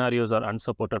 Some scenarios are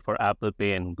unsupported for Apple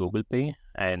Pay and Google Pay,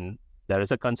 and there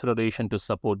is a consideration to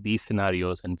support these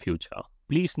scenarios in future.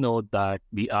 Please note that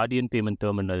the Adyen payment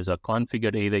terminals are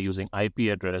configured either using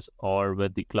IP address or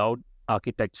with the cloud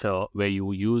architecture where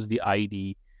you use the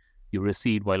ID you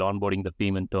received while onboarding the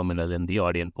payment terminal in the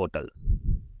Adyen portal.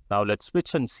 Now let's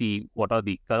switch and see what are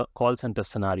the call center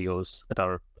scenarios that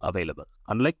are available.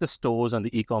 Unlike the stores and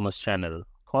the e-commerce channel,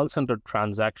 call center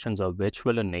transactions are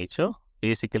virtual in nature,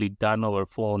 basically done over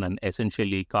phone, and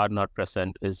essentially card not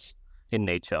present is in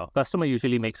nature. Customer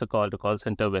usually makes a call to call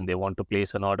center when they want to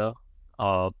place an order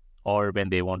or when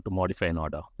they want to modify an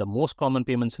order. The most common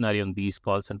payment scenario in these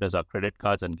call centers are credit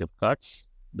cards and gift cards.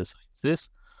 Besides this,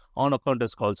 on account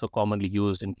is also commonly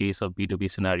used in case of B2B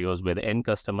scenarios where the end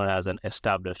customer has an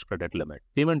established credit limit.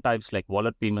 Payment types like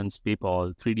wallet payments,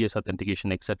 PayPal, 3DS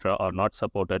authentication, etc. are not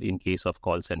supported in case of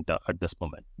call center at this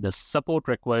moment. The support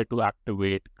required to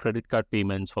activate credit card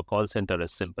payments for call center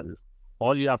is simple.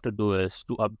 All you have to do is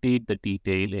to update the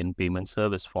detail in payment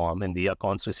service form in the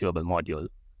accounts receivable module.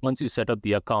 Once you set up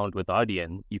the account with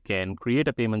Adyen, you can create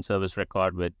a payment service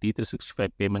record with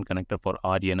D365 payment connector for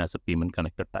Adyen as a payment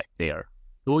connector type there.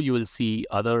 Though you will see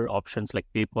other options like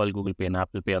PayPal, Google Pay, and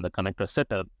Apple Pay on the connector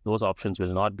setup, those options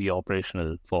will not be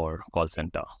operational for call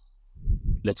center.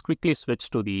 Let's quickly switch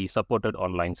to the supported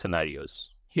online scenarios.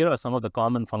 Here are some of the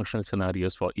common functional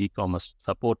scenarios for e-commerce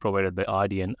support provided by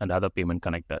Adyen and other payment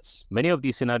connectors. Many of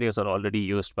these scenarios are already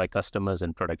used by customers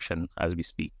in production as we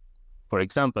speak. For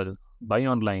example, buy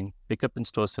online, pick up in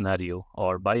store scenario,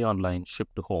 or buy online, ship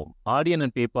to home. Adyen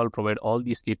and PayPal provide all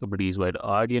these capabilities, while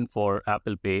Adyen for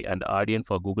Apple Pay and Adyen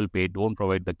for Google Pay don't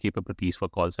provide the capabilities for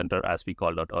call center as we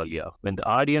called out earlier. When the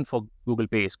Adyen for Google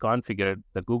Pay is configured,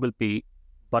 the Google Pay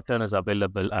button is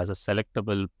available as a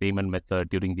selectable payment method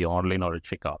during the online order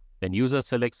checkout. When user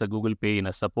selects the Google Pay in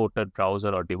a supported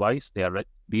browser or device, they are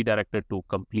redirected to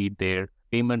complete their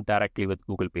payment directly with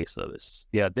Google Pay service.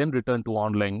 They are then returned to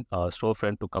online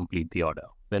storefront to complete the order.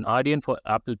 When Adyen for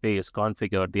Apple Pay is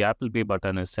configured, the Apple Pay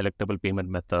button is selectable payment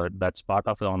method that's part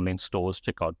of the online store's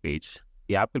checkout page.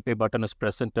 The Apple Pay button is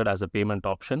presented as a payment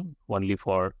option only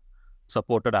for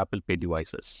supported Apple Pay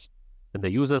devices. When the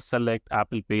users select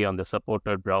Apple Pay on the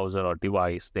supported browser or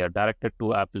device, they are directed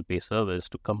to Apple Pay service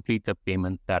to complete the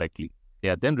payment directly. They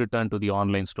are then returned to the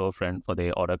online storefront for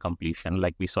their order completion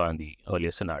like we saw in the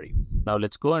earlier scenario. Now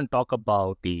let's go and talk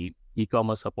about the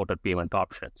e-commerce supported payment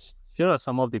options. Here are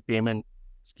some of the payment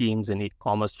schemes in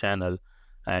e-commerce channel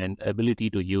and ability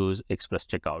to use express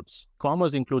checkouts.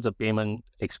 Commerce includes a payment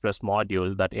express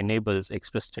module that enables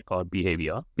express checkout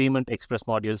behavior. Payment express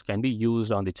modules can be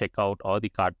used on the checkout or the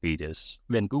cart pages.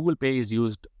 When Google Pay is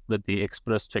used with the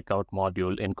express checkout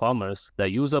module in commerce, the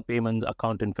user payment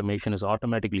account information is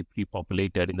automatically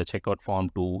pre-populated in the checkout form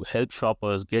to help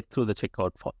shoppers get through the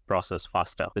checkout process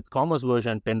faster. With commerce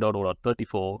version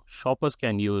 10.0.34, shoppers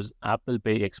can use Apple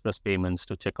Pay express payments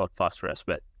to check out faster as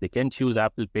well. They can choose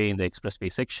Apple Pay in the express pay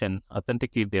section,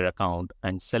 authenticate their account,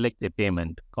 and select their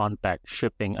payment, contact,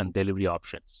 shipping, and delivery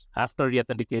options. After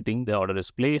re-authenticating, the order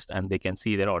is placed and they can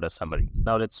see their order summary.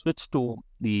 Now let's switch to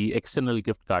the external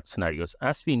gift card scenarios.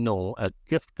 As we know, a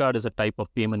gift card is a type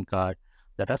of payment card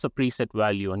that has a preset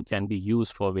value and can be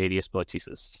used for various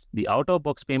purchases. The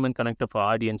out-of-box payment connector for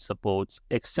Adyen supports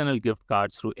external gift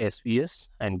cards through SVS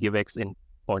and GiveX in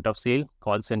point of sale,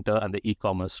 call center, and the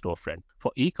e-commerce storefront.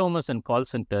 For e-commerce and call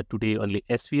center, today only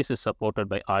SVS is supported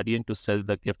by Adyen to sell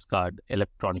the gift card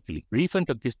electronically. Refund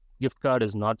to gift card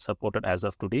is not supported as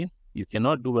of today. You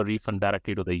cannot do a refund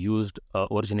directly to the used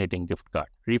originating gift card.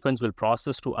 Refunds will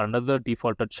process to another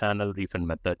defaulted channel refund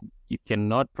method. You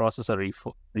cannot process a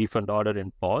refund order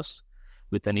in POS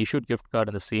with an issued gift card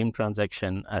in the same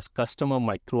transaction, as customer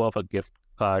might throw off a gift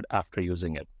card after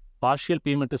using it. Partial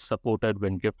payment is supported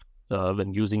when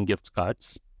using gift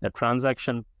cards. A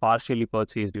transaction partially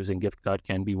purchased using gift card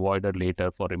can be voided later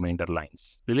for remainder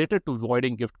lines. Related to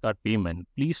voiding gift card payment,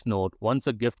 please note once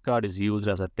a gift card is used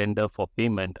as a tender for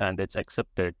payment and it's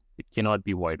accepted, it cannot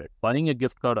be voided. Buying a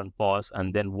gift card on POS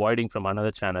and then voiding from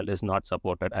another channel is not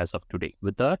supported as of today.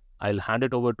 With that, I'll hand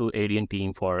it over to Adyen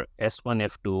team for S1,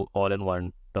 F2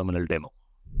 all-in-one terminal demo.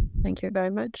 Thank you very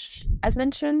much. As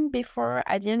mentioned before,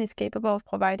 Adyen is capable of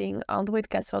providing Android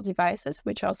castle devices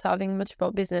which are serving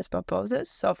multiple business purposes.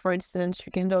 So for instance,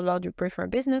 you can download your preferred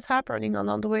business app running on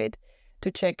Android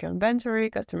to check your inventory,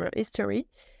 customer history.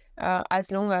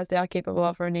 as long as they are capable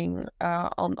of running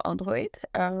on Android.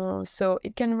 So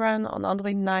it can run on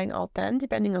Android 9 or 10,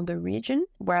 depending on the region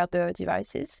where the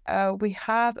device is. We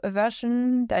have a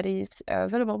version that is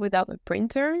available without a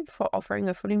printer for offering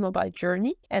a fully mobile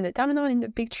journey. And the terminal in the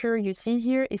picture you see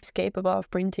here is capable of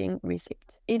printing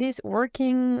receipt. It is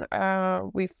working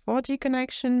with 4G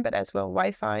connection, but as well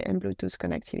Wi-Fi and Bluetooth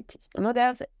connectivity.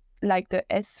 Models like the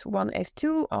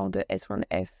S1F2 or the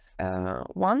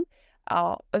S1F1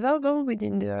 are available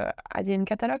within the Adyen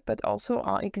catalog, but also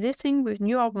are existing with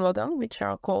newer models, which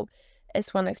are called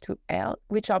S1F2L,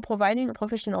 which are providing a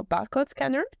professional barcode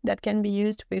scanner that can be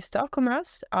used with store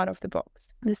commerce out of the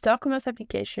box. The store commerce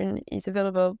application is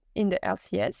available in the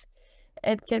LCS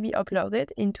and can be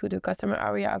uploaded into the customer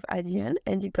area of Adyen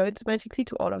and deployed automatically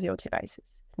to all of your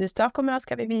devices. The store commerce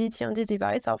capability on this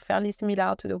device are fairly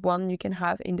similar to the one you can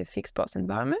have in the fixed POS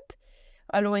environment,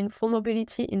 allowing full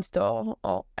mobility in store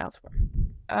or elsewhere.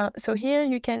 So here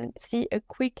you can see a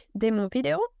quick demo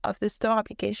video of the store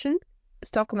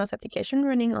commerce application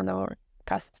running on our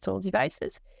Castle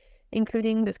devices,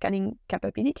 including the scanning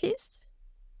capabilities.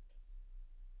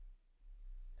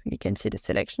 You can see the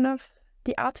selection of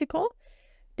the article.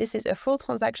 This is a full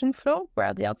transaction flow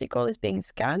where the article is being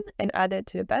scanned and added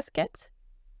to the basket.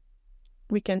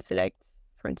 We can select,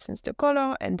 for instance, the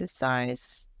color and the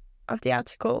size of the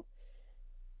article.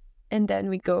 And then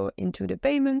we go into the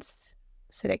payments,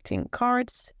 selecting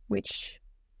cards, which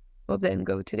will then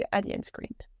go to the Adyen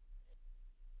screen.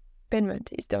 Payment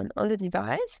is done on the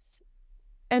device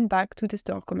and back to the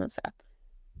store commerce app.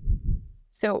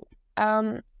 So,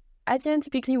 Adyen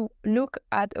typically look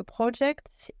at a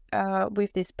project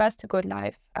with this path to go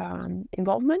live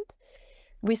involvement.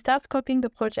 We start scoping the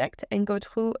project and go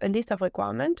through a list of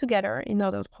requirements together in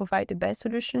order to provide the best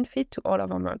solution fit to all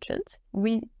of our merchants.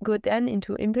 We go then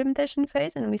into implementation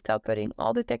phase and we start putting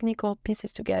all the technical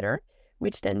pieces together,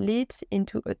 which then leads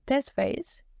into a test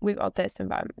phase with our test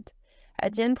environment.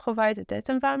 Adyen provides a test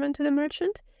environment to the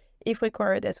merchant, if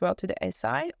required as well to the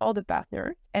SI or the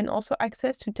partner, and also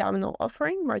access to terminal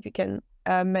offering where you can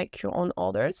make your own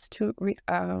orders to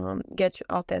get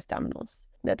our test terminals.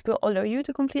 That will allow you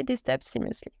to complete these steps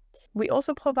seamlessly. We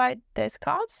also provide test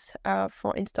cards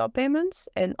for in-store payments,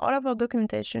 and all of our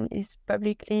documentation is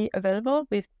publicly available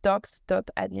with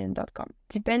docs.adyen.com.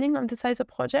 Depending on the size of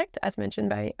project, as mentioned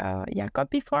by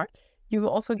Jacob before, you will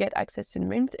also get access to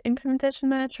an implementation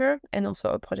manager and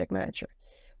also a project manager,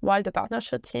 while the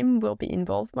partnership team will be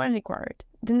involved when required.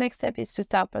 The next step is to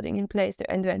start putting in place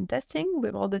the end-to-end testing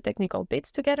with all the technical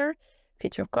bits together,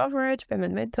 feature coverage,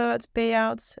 payment methods,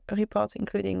 payouts, reports,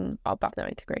 including our partner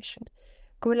integration.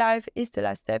 Go live is the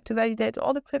last step to validate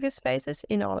all the previous phases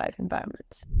in our live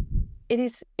environment. It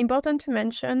is important to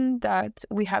mention that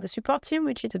we have a support team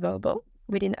which is available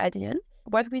within Adyen.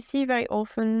 What we see very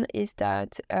often is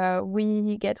that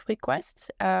we get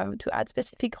requests to add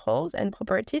specific roles and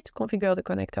properties to configure the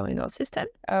connector in our system.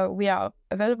 We are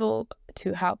available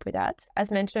to help with that.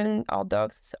 As mentioned, our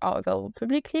docs are available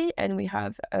publicly, and we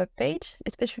have a page,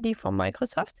 especially for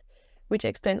Microsoft, which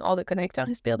explains all the connector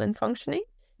is built and functioning.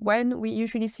 When we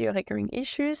usually see recurring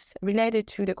issues related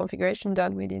to the configuration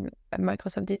done within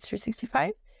Microsoft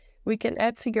D365, we can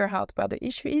help figure out where the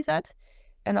issue is at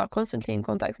and are constantly in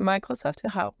contact with Microsoft to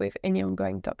help with any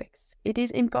ongoing topics. It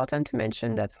is important to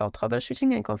mention that for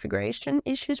troubleshooting and configuration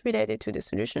issues related to the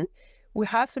solution, we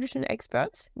have solution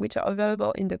experts which are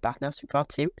available in the partner support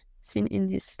team, seen in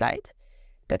this slide,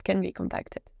 that can be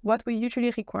contacted. What we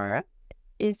usually require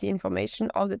is the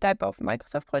information of the type of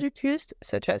Microsoft product used,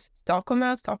 such as store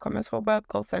commerce for web,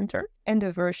 call center, and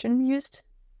the version used,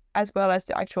 as well as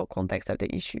the actual context of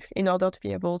the issue, in order to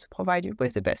be able to provide you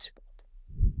with the best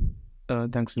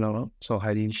support. Thanks, Laura. So,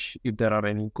 Harish, if there are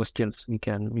any questions, we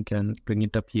can bring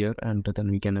it up here and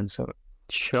then we can answer.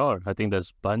 Sure. I think there's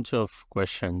a bunch of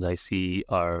questions. I see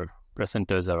our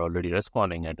presenters are already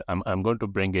responding, and I'm going to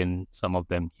bring in some of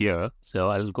them here. So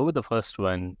I'll go with the first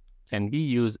one. Can we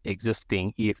use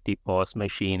existing EFT POS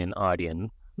machine in Adyen?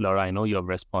 Laura, I know you have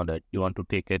responded. You want to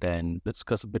take it and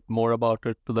discuss a bit more about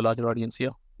it to the larger audience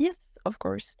here? Yes, of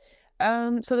course.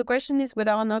 So the question is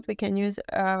whether or not we can use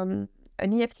an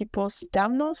EFT POS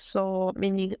terminal, so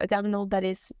meaning a terminal that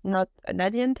is not an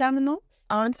Adyen terminal.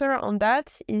 Our answer on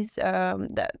that is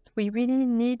that we really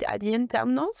need Adyen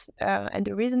terminals, and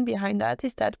the reason behind that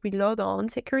is that we load our own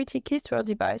security keys to our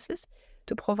devices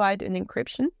to provide an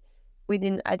encryption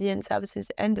within Adyen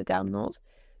services and the terminals,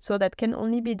 so that can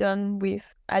only be done with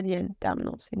Adyen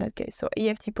terminals in that case. So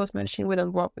EFT POS machine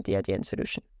wouldn't work with the Adyen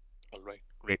solution. All right,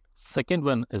 great. Second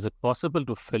one, is it possible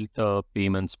to filter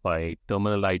payments by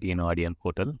terminal ID in Adyen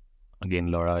portal?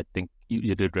 Again, Laura, I think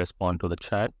you did respond to the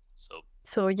chat. So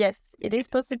So yes, it is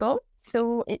possible.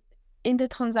 So in the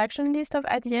transaction list of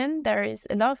Adyen, there is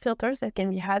a lot of filters that can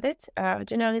be added.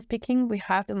 Generally speaking, we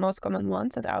have the most common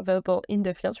ones that are available in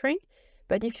the filtering.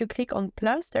 But if you click on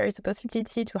plus, there is a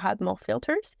possibility to add more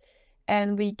filters.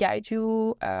 And we guide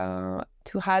you to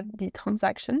add the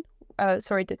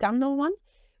the terminal one,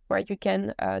 where you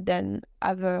can then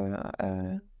have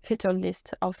a filter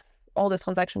list of all the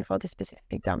transactions for the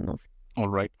specific terminal. All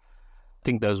right. I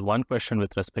think there's one question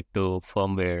with respect to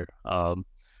firmware.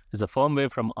 Is the firmware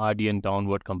from Adyen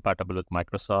downward compatible with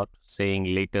Microsoft?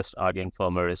 Saying latest Adyen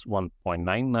firmware is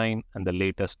 1.99 and the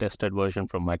latest tested version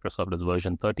from Microsoft is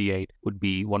version 38 would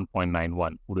be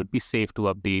 1.91. Would it be safe to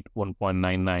update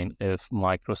 1.99 if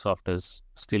Microsoft is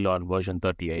still on version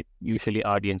 38? Usually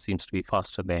Adyen seems to be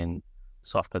softer than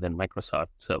Microsoft.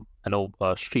 So I know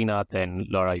Srinath and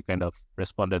Laura, you kind of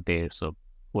responded there. So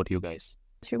what do you guys?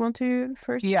 Do you want to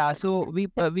first? Yeah, so we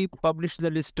published the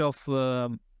list of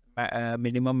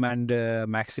minimum and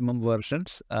maximum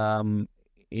versions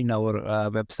in our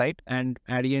website, and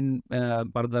Adyen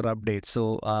further updates.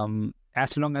 So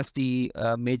as long as the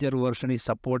major version is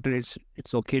supported,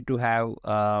 it's okay to have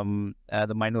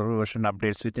the minor version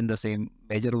updates within the same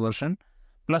major version.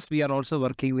 Plus, we are also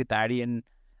working with Adyen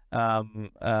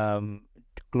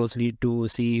closely to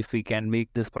see if we can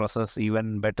make this process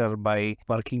even better by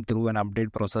working through an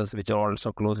update process, which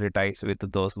also closely ties with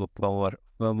those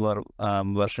firmware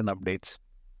version updates.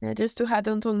 Yeah, just to add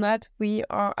on to that, we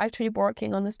are actually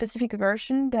working on a specific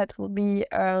version that will be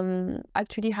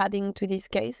actually adding to these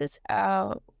cases,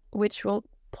 which will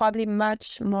probably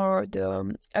match more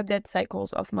the update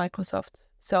cycles of Microsoft.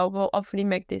 So we'll hopefully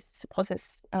make this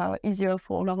process easier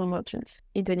for our merchants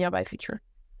in the nearby future.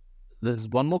 There's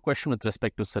one more question with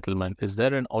respect to settlement. Is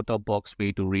there an out-of-box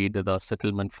way to read the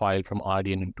settlement file from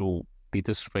Adyen into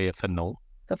P3 F&O?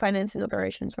 So finance and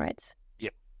operations, right?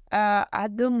 Yep.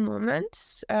 At the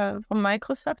moment, from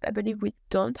Microsoft, I believe we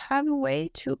don't have a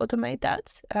way to automate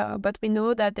that, but we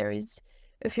know that there is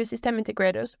a few system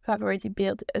integrators who have already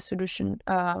built a solution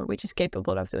which is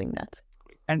capable of doing that.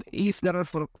 And if there are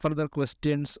further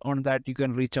questions on that, you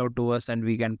can reach out to us and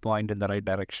we can point in the right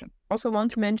direction. Also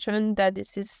want to mention that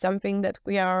this is something that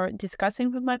we are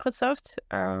discussing with Microsoft.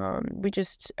 We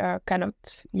just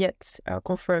cannot yet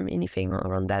confirm anything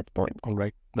around that point. All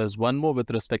right. There's one more with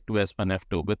respect to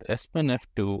S1F2. With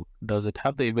S1F2, does it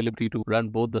have the ability to run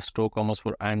both the store commerce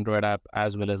for Android app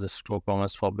as well as the store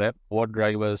commerce for web? What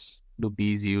drivers do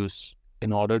these use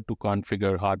in order to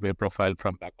configure hardware profile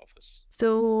from back office?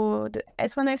 So the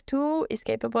S1F2 is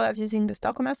capable of using the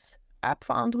store commerce app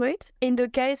for Android. In the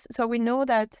case, so we know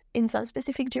that in some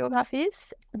specific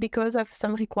geographies, because of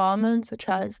some requirements such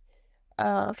as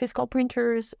fiscal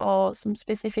printers or some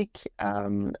specific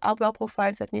hardware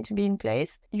profiles that need to be in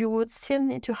place, you would still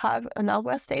need to have an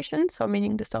hardware station, so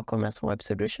meaning the store commerce web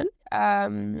solution.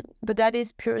 But that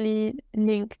is purely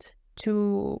linked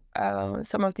to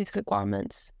some of these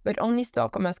requirements, but only store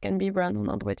commerce can be run on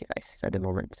Android devices at the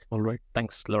moment. All right.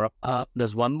 Thanks, Laura.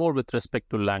 There's one more with respect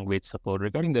to language support.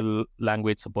 Regarding the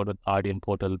language support with Adyen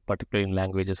portal, particularly in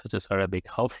languages such as Arabic,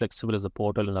 how flexible is the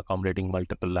portal in accommodating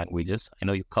multiple languages? I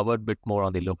know you covered a bit more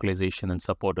on the localization and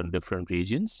support in different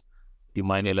regions. Do you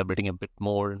mind elaborating a bit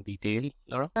more in detail,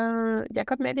 Laura?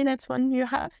 Jacob, maybe that's one you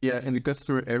have. Yeah, in the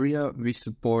customer area, we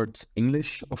support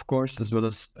English, of course, as well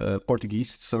as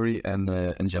Portuguese,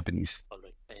 and Japanese. All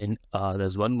right. And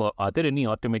there's one more. Are there any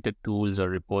automated tools or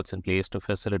reports in place to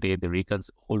facilitate the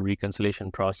whole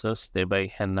reconciliation process, thereby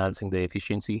enhancing the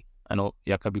efficiency? I know,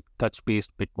 Jacob, you touched base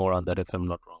a bit more on that if I'm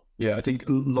not wrong. Yeah, I think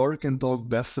Laura can talk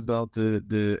best about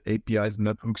the APIs and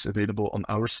webhooks available on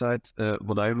our side.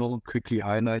 What I will quickly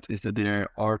highlight is that there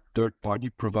are third-party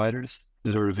providers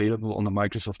that are available on the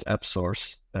Microsoft App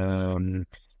Source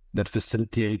that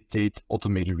facilitate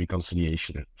automated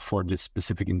reconciliation for this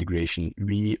specific integration.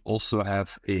 We also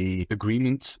have an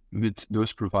agreement with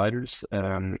those providers,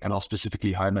 and I'll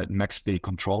specifically highlight MaxPay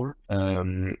Controller.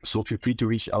 So feel free to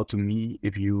reach out to me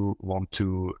if you want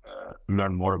to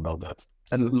learn more about that.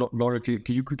 And Laura, can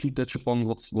you quickly touch upon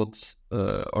what's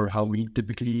or how we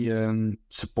typically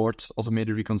support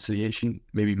automated reconciliation,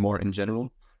 maybe more in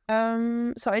general?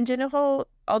 So in general,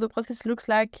 how the process looks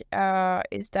like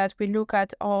is that we look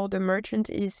at how the merchant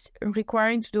is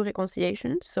requiring to do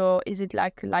reconciliation. So is it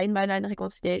like line-by-line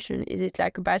reconciliation? Is it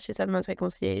like a batch settlement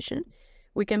reconciliation?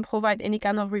 We can provide any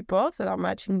kind of reports that are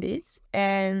matching this.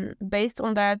 And based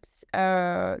on that,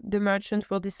 the merchant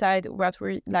will decide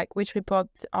which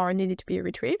reports are needed to be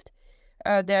retrieved.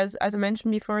 There's, as I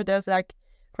mentioned before, there's like,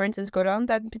 for instance, column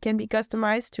that can be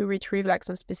customized to retrieve like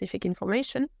some specific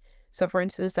information. So for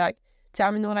instance, like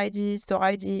terminal ID, store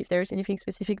ID. If there's anything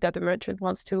specific that the merchant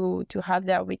wants to have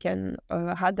there, we can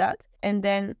add that. And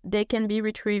then they can be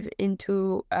retrieved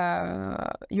into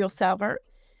your server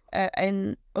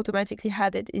and automatically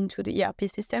added into the ERP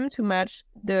system to match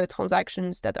the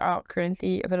transactions that are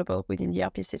currently available within the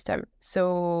ERP system.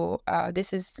 So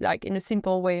this is like in a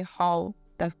simple way how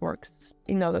that works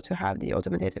in order to have the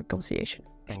automated reconciliation.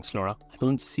 Thanks, Laura. I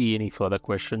don't see any further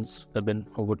questions. Febin,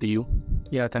 over to you.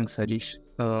 Yeah, thanks, Harish.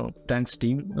 Thanks,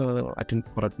 team, for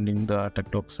attending the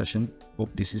TechTalk session.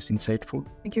 Hope this is insightful.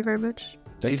 Thank you very much.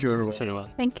 Thank you, everyone. Thanks,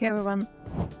 everyone. Thank you, everyone.